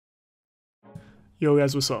Yo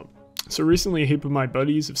guys, what's up? So recently a heap of my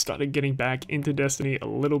buddies have started getting back into Destiny a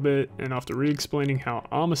little bit, and after re-explaining how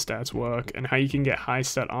armor stats work and how you can get high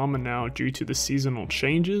stat armor now due to the seasonal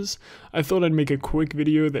changes, I thought I'd make a quick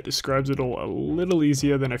video that describes it all a little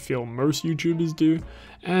easier than I feel most YouTubers do,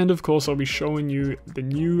 and of course I'll be showing you the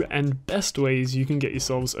new and best ways you can get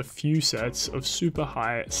yourselves a few sets of super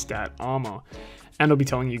high stat armor, and I'll be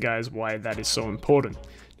telling you guys why that is so important.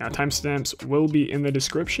 Now timestamps will be in the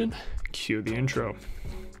description. Cue the intro.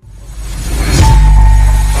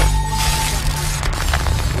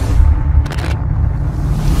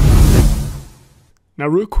 Now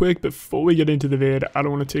real quick, before we get into the vid, I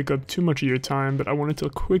don't want to take up too much of your time, but I wanted to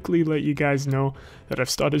quickly let you guys know that I've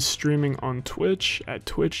started streaming on Twitch at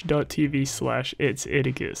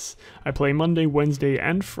twitch.tv/itsitticus. I play Monday, Wednesday,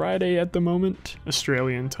 and Friday at the moment,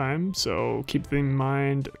 Australian time, so keep in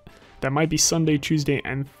mind that might be Sunday, Tuesday,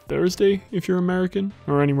 and Thursday if you're American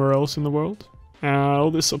or anywhere else in the world. All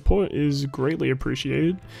this support is greatly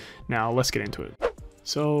appreciated. Now let's get into it.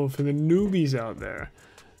 So for the newbies out there,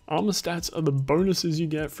 armor stats are the bonuses you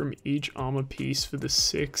get from each armor piece for the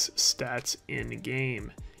 6 stats in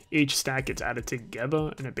game. Each stat gets added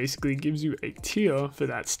together and it basically gives you a tier for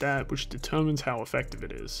that stat, which determines how effective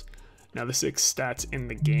it is. Now the 6 stats in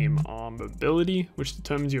the game are mobility, which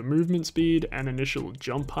determines your movement speed and initial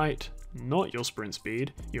jump height, not your sprint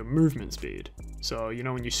speed, your movement speed. So you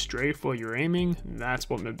know when you strafe while you're aiming, that's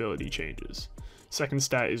what mobility changes. Second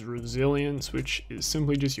stat is resilience, which is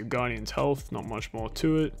simply just your guardian's health, not much more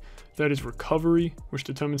to it. Third is recovery, which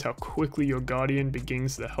determines how quickly your guardian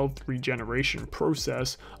begins the health regeneration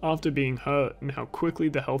process after being hurt and how quickly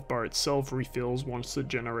the health bar itself refills once the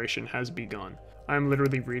generation has begun. I'm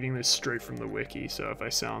literally reading this straight from the wiki, so if I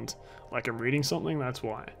sound like I'm reading something, that's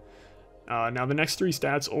why. Now the next 3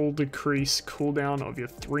 stats all decrease cooldown of your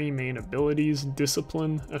 3 main abilities.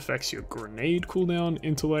 Discipline affects your grenade cooldown,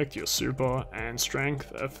 intellect your super, and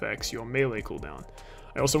strength affects your melee cooldown.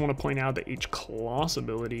 I also want to point out that each class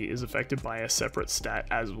ability is affected by a separate stat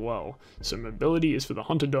as well. So mobility is for the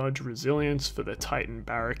hunter dodge, resilience for the titan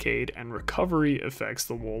barricade, and recovery affects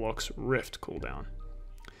the warlock's rift cooldown.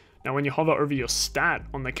 Now when you hover over your stat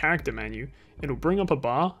on the character menu, it'll bring up a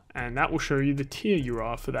bar and that will show you the tier you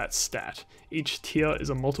are for that stat. Each tier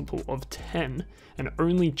is a multiple of 10 and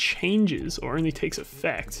only changes or only takes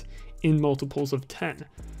effect in multiples of 10.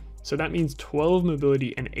 So that means 12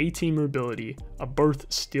 mobility and 18 mobility are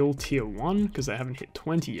both still tier 1 because they haven't hit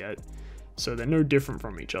 20 yet. So they're no different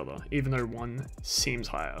from each other, even though one seems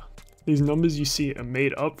higher. These numbers you see are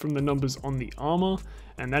made up from the numbers on the armor,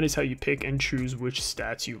 and that is how you pick and choose which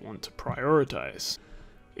stats you want to prioritize.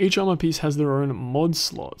 Each armor piece has their own mod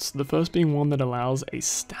slots, the first being one that allows a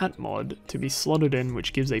stat mod to be slotted in,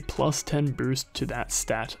 which gives a plus 10 boost to that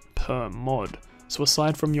stat per mod. So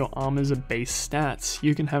aside from your armor's base stats,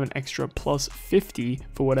 you can have an extra plus 50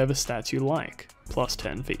 for whatever stats you like, plus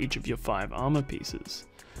 10 for each of your 5 armor pieces.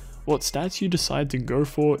 What stats you decide to go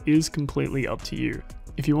for is completely up to you.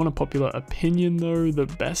 If you want a popular opinion though, the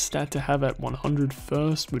best stat to have at 100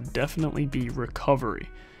 first would definitely be recovery.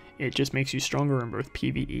 It just makes you stronger in both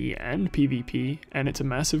PvE and PvP, and it's a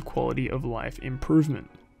massive quality of life improvement.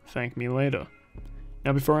 Thank me later.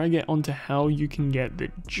 Now before I get onto how you can get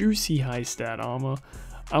the juicy high stat armor,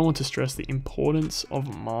 I want to stress the importance of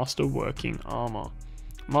masterworking armor.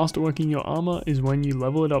 Masterworking your armor is when you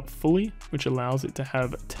level it up fully, which allows it to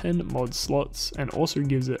have 10 mod slots and also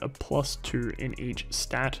gives it a plus 2 in each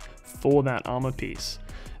stat for that armor piece.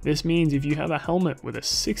 This means if you have a helmet with a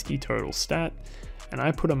 60 total stat, and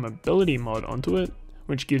I put a mobility mod onto it,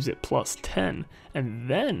 which gives it plus 10, and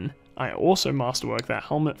then I also masterwork that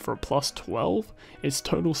helmet for a plus 12, its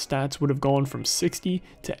total stats would have gone from 60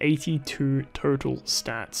 to 82 total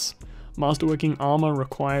stats. Masterworking armor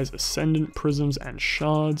requires ascendant prisms and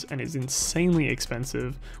shards and is insanely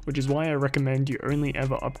expensive, which is why I recommend you only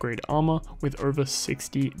ever upgrade armor with over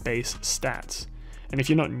 60 base stats. And if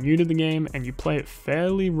you're not new to the game and you play it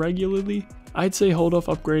fairly regularly, I'd say hold off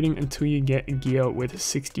upgrading until you get gear with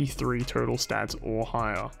 63 total stats or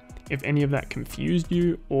higher. If any of that confused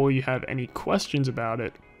you or you have any questions about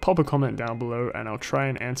it, pop a comment down below and I'll try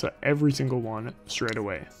and answer every single one straight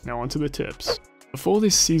away. Now onto the tips. Before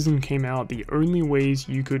this season came out, the only ways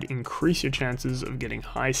you could increase your chances of getting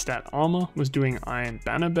high stat armor was doing Iron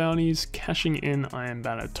Banner bounties, cashing in Iron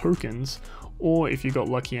Banner tokens, or if you got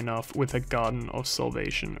lucky enough with a Garden of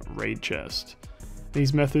Salvation raid chest.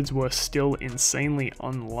 These methods were still insanely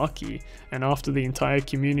unlucky, and after the entire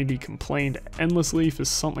community complained endlessly for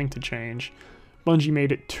something to change, Bungie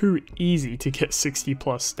made it too easy to get 60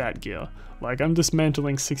 plus stat gear. Like, I'm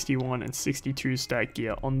dismantling 61 and 62 stat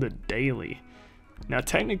gear on the daily. Now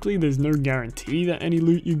technically there's no guarantee that any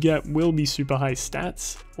loot you get will be super high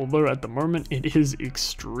stats, although at the moment it is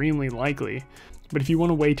extremely likely. But if you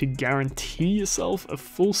want a way to guarantee yourself a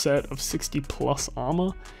full set of 60 plus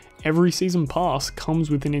armor, every season pass comes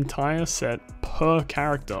with an entire set per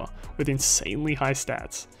character with insanely high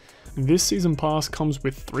stats. This season pass comes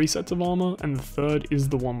with 3 sets of armor, and the third is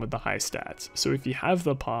the one with the high stats. So if you have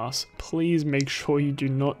the pass, please make sure you do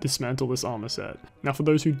not dismantle this armor set. Now for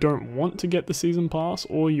those who don't want to get the season pass,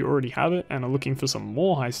 or you already have it and are looking for some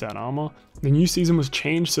more high stat armor, the new season was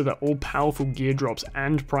changed so that all powerful gear drops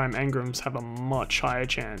and prime engrams have a much higher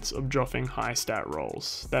chance of dropping high stat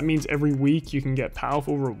rolls. That means every week you can get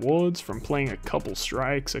powerful rewards from playing a couple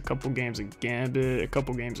strikes, a couple games of Gambit, a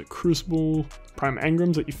couple games of Crucible, prime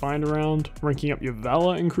engrams that you find around, ranking up your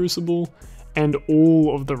Valor in Crucible, and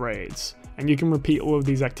all of the raids. And you can repeat all of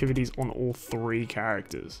these activities on all 3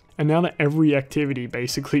 characters. And now that every activity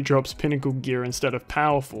basically drops pinnacle gear instead of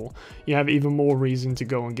powerful, you have even more reason to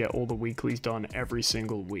go and get all the weeklies done every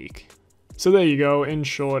single week. So there you go. In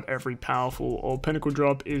short, every powerful or pinnacle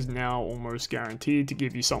drop is now almost guaranteed to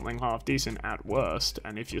give you something half decent at worst,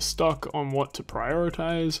 and if you're stuck on what to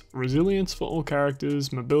prioritize, resilience for all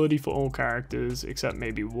characters, mobility for all characters except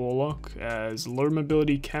maybe Warlock, as low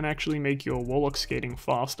mobility can actually make your Warlock skating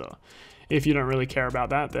faster. If you don't really care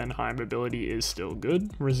about that, then high mobility is still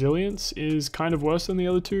good. Resilience is kind of worse than the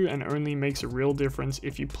other 2 and only makes a real difference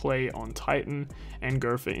if you play on Titan and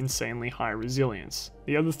go for insanely high resilience.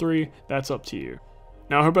 The other 3, that's up to you.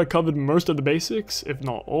 Now I hope I covered most of the basics, if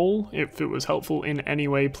not all. If it was helpful in any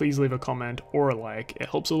way, please leave a comment or a like. It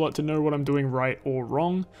helps a lot to know what I'm doing right or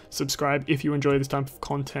wrong. Subscribe if you enjoy this type of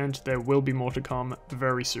content. There will be more to come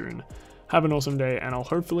very soon. Have an awesome day, and I'll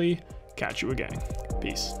hopefully catch you again.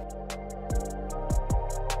 Peace.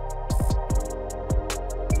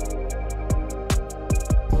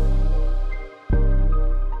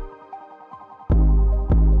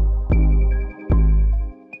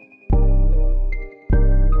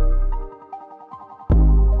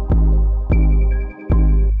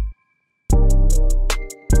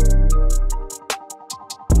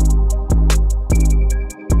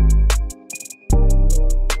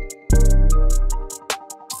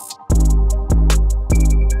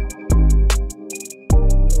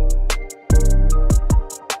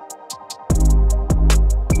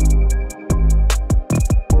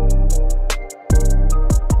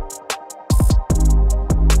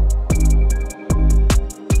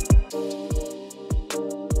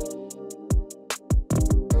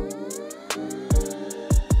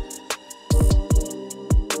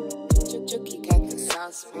 Chucky got the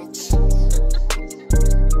sauce, bitch.